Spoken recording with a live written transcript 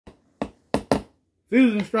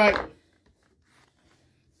Fusion Stike.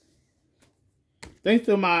 Thanks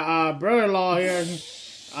to my brother-in-law here.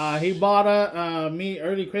 He bought me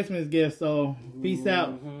early Christmas gift, so peace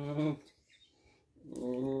out.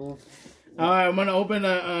 Alright, I'm gonna open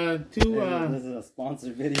two. This is a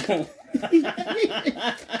sponsored video.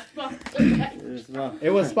 It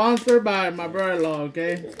was sponsored by my brother-in-law,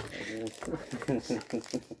 okay? It's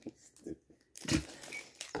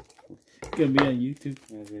gonna be on YouTube.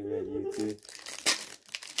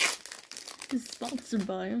 It's sponsored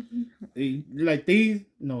by him. You like these?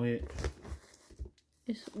 No hit.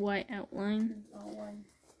 It's white outline.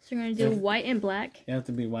 So we're gonna do white and black. It has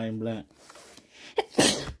to be white and black.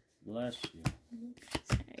 Bless you.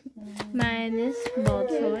 Mine is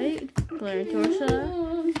Baltoid,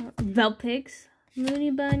 Gladiatorsa, Velpix,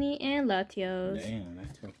 Looney Bunny, and Latios. Damn,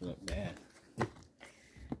 that stuff look bad.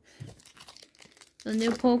 The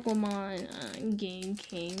new Pokemon game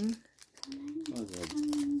came. What is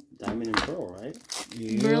it? Diamond and Pearl, right?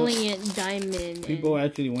 Yeah. Brilliant Diamond. People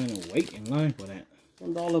actually went and wait in line for that.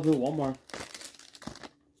 $1 at Walmart.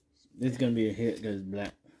 This is gonna be a hit because it's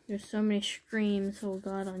black. There's so many streams, oh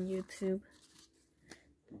god, on YouTube.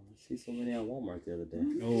 I see so many at Walmart the other day.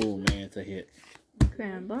 Oh man, it's a hit.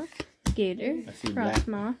 Grandpa, Gator, I see black.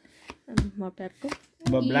 Frostma, Morpeko.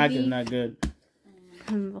 But black is Eevee. not good.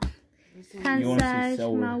 You wanna see Kansai,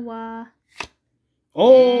 silver. Mawa,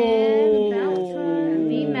 Oh!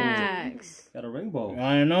 VMAX. Got a rainbow.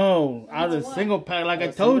 I know. Out of single pack, like I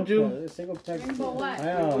told you. Single pack. Rainbow what?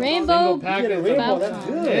 Yeah, Rainbow. single pack You get a is rainbow, about that's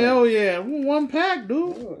good. Hell yeah, one pack,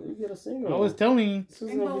 dude. You get a single. I was telling you.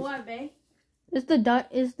 Rainbow what, babe? It's the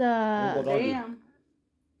Rainbow doggy. Damn.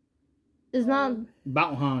 it's not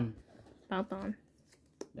Bouton. Balton.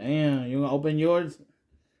 Damn, you gonna open yours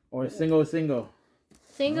or single? Single.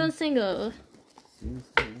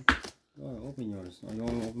 Oh, open yours. You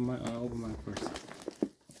want to open mine? I'll open mine first.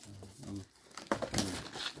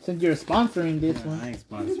 Since you're sponsoring this I one. ain't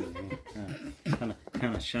sponsored.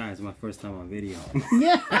 Kind of shy. It's my first time on video.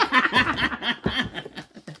 Yeah.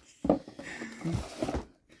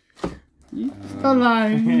 I'm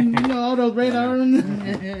lying. You know all those radar.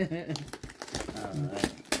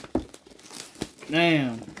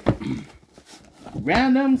 Damn.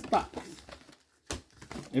 Random spots.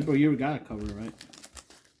 April, you got a cover, right?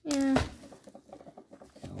 Yeah,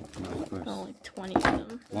 I'll open mine first. only 20 of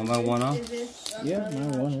them. One by one off? Is this Yeah,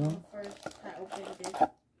 mine one. first I opened this?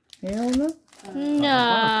 Hell no.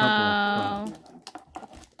 No.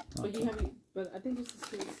 But you haven't. But I think this is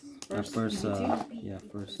his My first. first, yeah,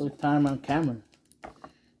 first. First time on camera.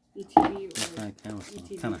 ETB First or time camera.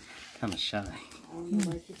 Kind of shy.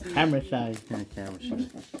 Camera shy. Kind of camera shy.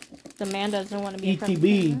 The man doesn't want to be in front of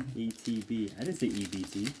ETB. ETB. I didn't say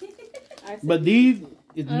EBT. But these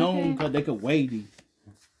is known because they could weigh these.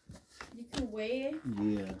 You can weigh it.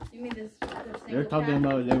 Yeah. You mean this? The They're talking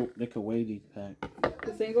about they could weigh these packs.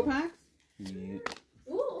 the single packs? Yeah.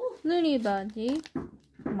 Ooh. Looney Bunny,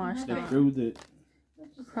 They Marston, proved it.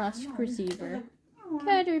 Cross Receiver,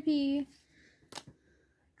 Caterpie,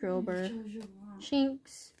 Drober,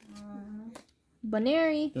 Shinx,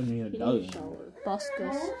 Baneri, Don't need a dozen.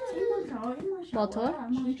 Boskus, Baltor,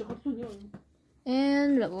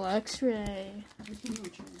 and Little X-Ray.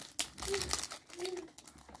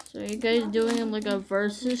 So you guys doing like a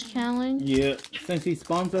versus challenge? Yeah. Since he's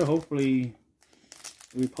sponsored, hopefully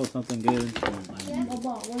we post something good.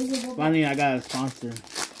 Finally, I got a sponsor.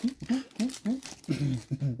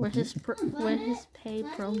 Where's his pay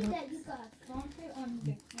promo?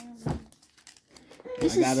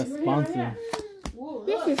 This I got a sponsor.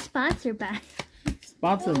 This is sponsored by.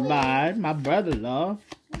 Sponsored by my brother-in-law.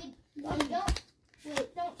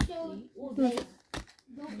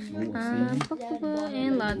 Pokeball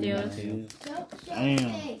and Latios.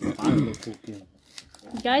 Damn. Sponsor cookie.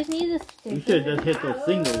 You guys need a You sticker. should just hit those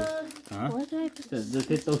singles. Huh? What did I put? Just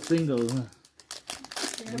hit those singles. Huh?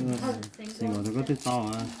 Single. They're going to tall,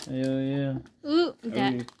 huh? Hell yeah. Ooh,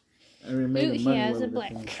 that. Every made Ooh, the he money has with a this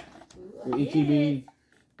black. thing. For ETB,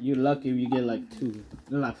 you're lucky if you get like 2.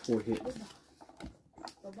 They're like 4 hits.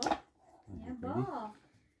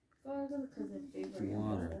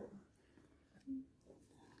 Water.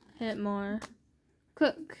 Hit more.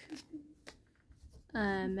 Cook.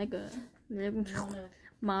 Mega.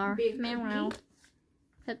 Mar. Meow.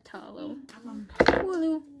 Heptalo.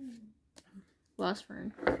 Wooloo.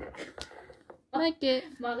 Lossfern. Like it.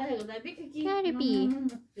 Caterpie.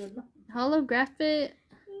 Holographic.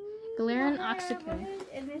 Galarian Oxygen.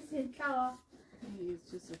 He's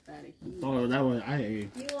just a fatty. Oh, that was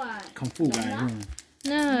Kung Fu guy. Huh?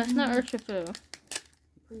 No, it's not Urshifu.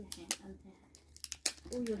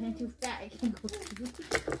 Oh, your hand too fat. I can't go through.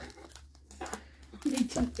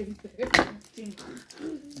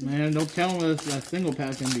 Man, don't tell us that single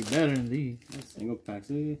pack can be better than these. Single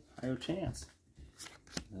packs, higher chance.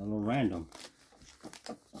 A little random.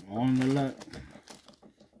 On the left.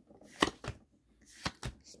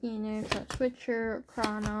 Scanner, cut switcher,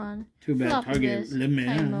 chronon. Too bad target Floppiness, limit.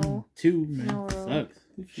 Tymo, 2, man. Noro. Sucks.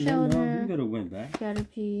 Shoulder. You could have went back.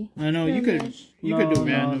 Caterpie. I know, you could do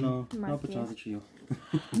random. No, Marcus. Pachasa Trio.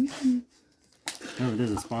 No,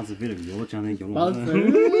 there's a sponsor video. What y'all think you'll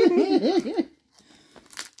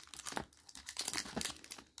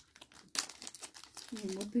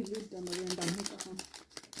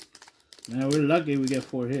Man, we're lucky we get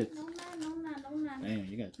 4 hits. Damn,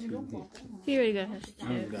 you got 2 hits. He already got his I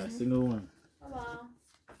only got a single one.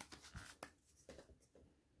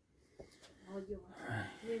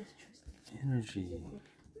 Energy.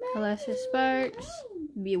 Elastic Sparks.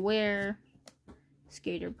 Beware.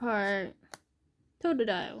 Skater Part.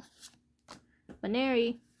 Totodile.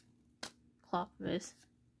 Banary. Clockvis.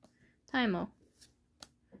 Tymo.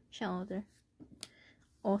 Shelter.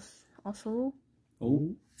 Also.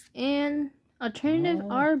 Oh. And alternative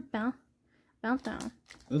art bounce down.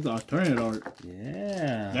 This is alternate art.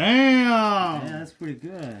 Yeah. Damn. Yeah, that's pretty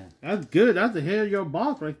good. That's good. That's a hit of your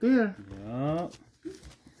box right there. Yup.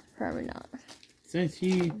 Probably not. Since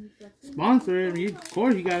he sponsored him, of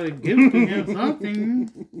course you gotta give to him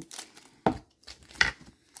something.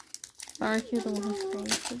 Aren't you the one who's paying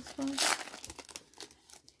for this one?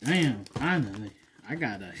 Damn, finally. I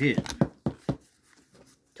got a hit.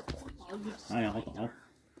 I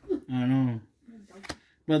know.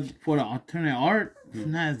 But for the alternate art, it's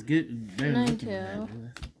not as good. Better looking than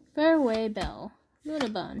 9-2. Fairway Bell.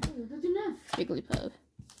 Lunabun. Jigglypuff.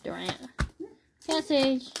 Durant.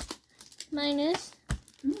 Passage. Minus.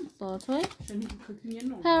 Ball Toy.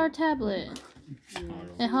 Power Tablet.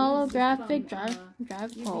 And holographic drive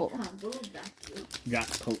pole. Got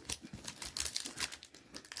coat.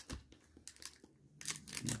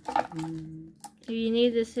 If you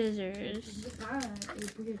need the scissors.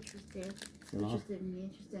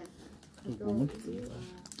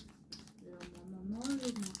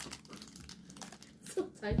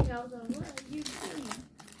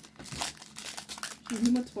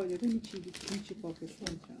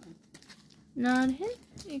 Not him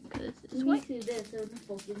because it's white.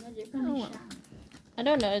 Oh, well. I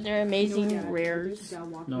don't know. They're amazing rares.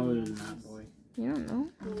 No, it is not, boy. You don't know.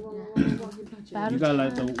 You got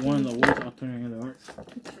like the one of the worst alternative art.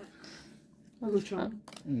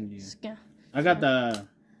 Yeah. I got the.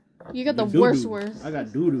 You got the doo-doo. worst. I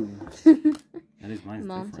got doo doo. That is mine.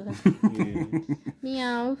 Yeah.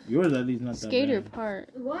 Meow. Yours at least not that Skater bad. part.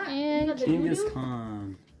 What? And Genghis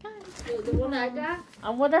Khan. The one I got? I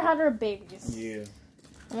wonder how their babies. Yeah.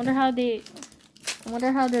 I wonder how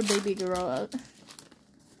their baby grow up.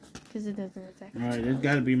 Because it doesn't exactly. Alright, this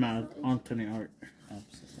gotta be my alternate art.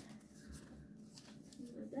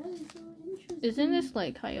 Isn't this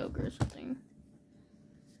like Kyogre or something?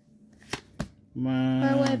 My.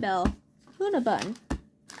 Fairway Bell. Lunabun.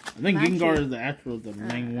 I think Gengar is the actual, the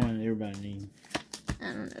main one everybody needs.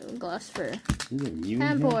 I don't know. Glasper. Is it Mew?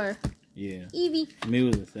 Pampor. Yeah. Eevee. Mew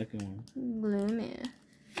was the second one. Gloomy.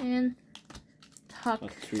 And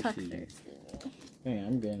Toxtricity. Hey,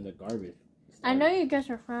 I'm getting the garbage. I know you guys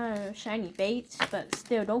are from shiny baits, but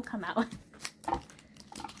still, don't come out.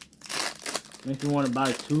 Makes me want to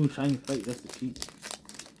buy 2 shiny plates just to keep.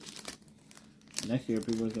 Next year,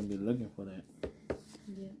 people are gonna be looking for that.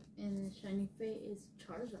 Yeah, and shiny fate is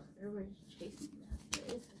Charizard. Everybody's chasing that. It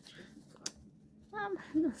is a chasing card.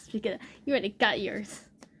 No, speak of that. You already got yours.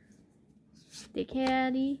 The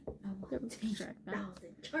caddy. Charizard.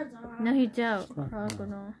 No, you don't.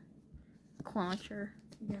 Crocodile. Clauncher.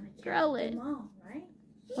 Growlithe. Right?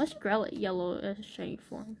 What's Growlithe yellow as a shiny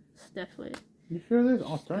form? It's definitely You sure there's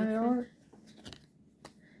alternate art?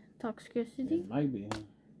 Toxicity. It might be.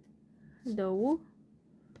 Doe.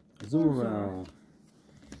 Zoro.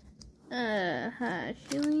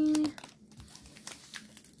 Actually.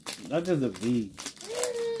 That's just a V.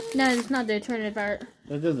 No, it's not the alternative art.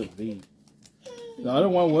 That's just a V. The other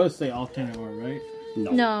one was say alternate art, right?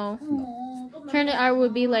 No. Alternate art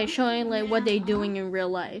would be like showing like what they doing in real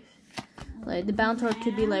life. Like the Bountor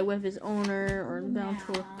could be like with his owner or the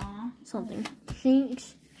Bountor something.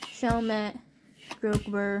 Shinx, Shelmet,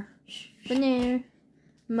 Grokber, Banner,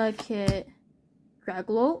 Mudkit,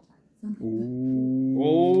 Dragloat,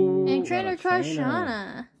 Oh, and Trainer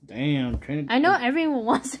Karshana. Damn, Trainer. I know everyone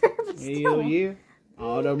wants her, but Hell still. yeah.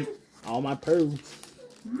 All my pearls.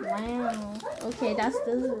 Wow. Okay, that's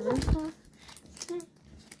this one.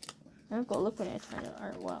 I'll go look for that Trainer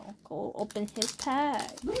art. Wow. Go open his tag.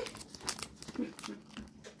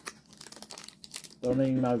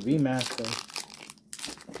 Donating my V-Master.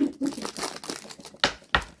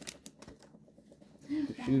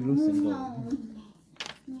 The shoe loose and go.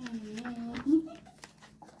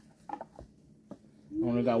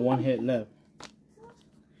 Only got one hit left.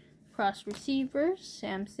 Cross receiver,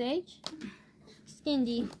 Sam Sage,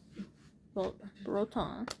 Skindy,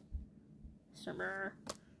 Broton, Summer,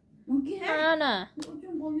 Marana,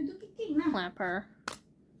 Clamper,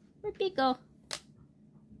 Ripico,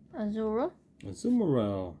 Azuro,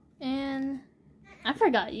 Azumarill. and I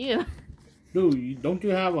forgot you. Dude, don't you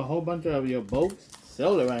have a whole bunch of your boats?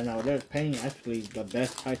 Sell it right now. They're paying actually the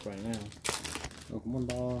best price right now. Oh, come on,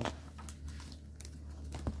 dog.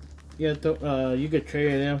 Yeah, you could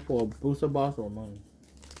trade it in for a booster box or money.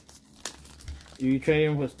 You trade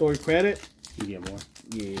in for story credit? You get more.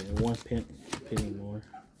 Yeah, one penny more.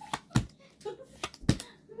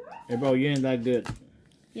 Hey, bro, you ain't that good.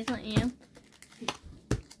 Yes, I am.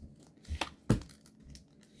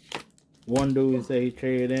 One dude said he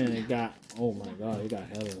traded in and he got, oh my god, he got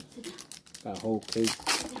got a whole case.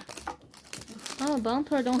 Oh,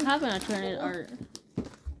 Bountor don't have an alternate art.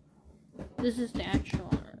 This is the actual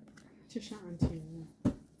art.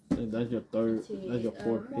 That's your third, that's your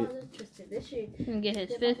fourth hit. You can get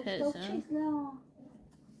his fifth hit, son.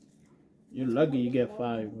 You're lucky you get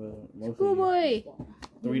 5. Most Good of you, boy!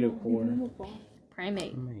 3 to 4.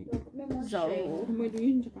 Primate. Mate. Zo.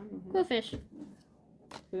 Good fish.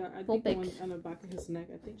 Full picks. On the back of his neck,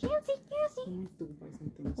 I think.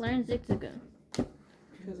 Learn Zigzagoon.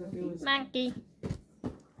 Because it was Mankey.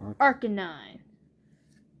 Arcanine.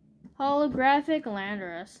 Holographic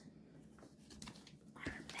Landorus.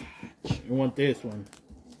 You want this one.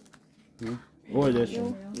 Or this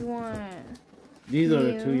one. You want... These are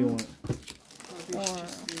the 2 you want. Or...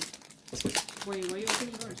 Wait, why are you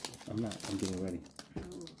opening yours? I'm not. I'm getting ready.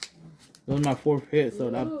 This is my 4th hit, so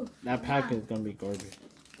that pack is gonna be garbage.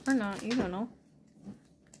 Or not, you don't know.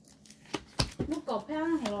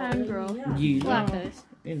 Handro. Yeah, Lapis.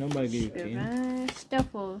 ain't nobody give you 10.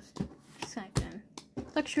 Stuffles. Second.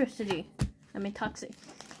 Electricity. I mean toxic.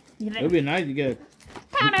 It'd be nice to get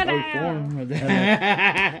a form of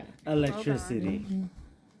that. Electricity.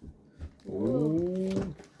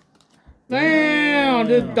 Ooh. Damn,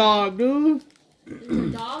 this dog, dude.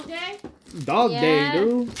 Dog day? Dog Yeah. day,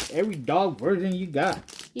 dude. Every dog version you got.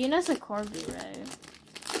 You know it's a corgi, right?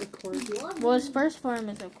 Well, his first form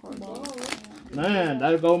is a corgi. Man,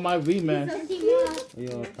 that'll go my V-Max.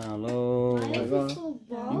 Yo, down low.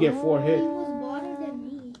 You get 4 hits.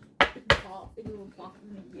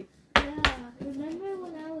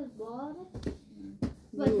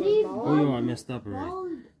 Oh, yo, I messed up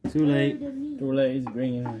already. Too late. Too late, it's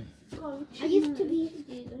green. I used to be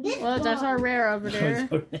this Well, that's our rare over there.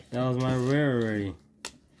 That was my rare already.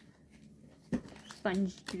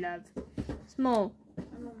 Sponge glove. Small.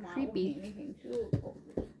 Creepy.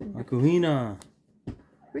 Akuhina.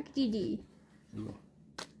 Ricky D.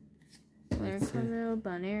 Learn criminal,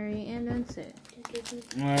 binary, and unset.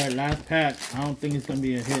 Alright, last pack. I don't think it's gonna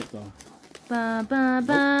be a hit though. Ba ba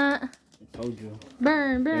ba. I told you.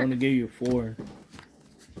 Burn, They burn. only gave you 4.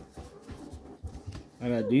 I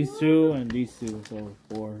got these 2 and these 2, so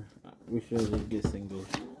 4. We should just get singles.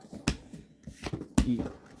 You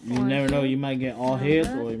never know, you might get all hits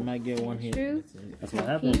or you might get 1 hit. True. That's what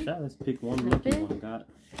happened. Travis picked one lucky one. Got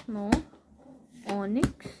Small.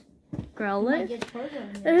 Onyx. Growlithe.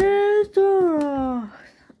 Aerox.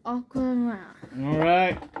 Aquaman.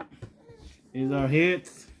 Alright. These are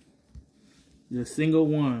hits. The single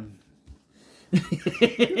one.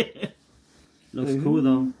 looks cool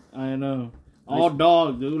though. I know. All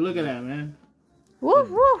dog, dude. Look at that, man. Woof,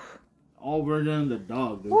 woof. All version of the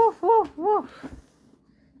dog, dude. Woof, woof, woof.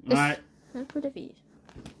 Alright. That's for the feet.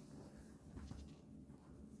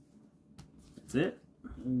 That's it.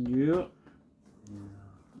 Yep.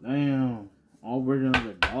 Damn. All version of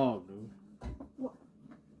the dog, dude.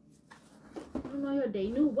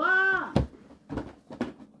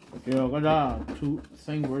 Yeah, good job. 2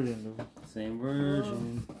 same version, dude. Same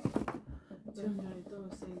version.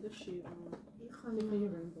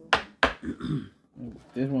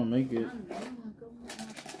 This one make it.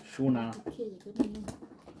 Sure now.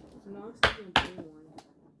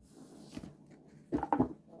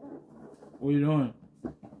 What are you doing?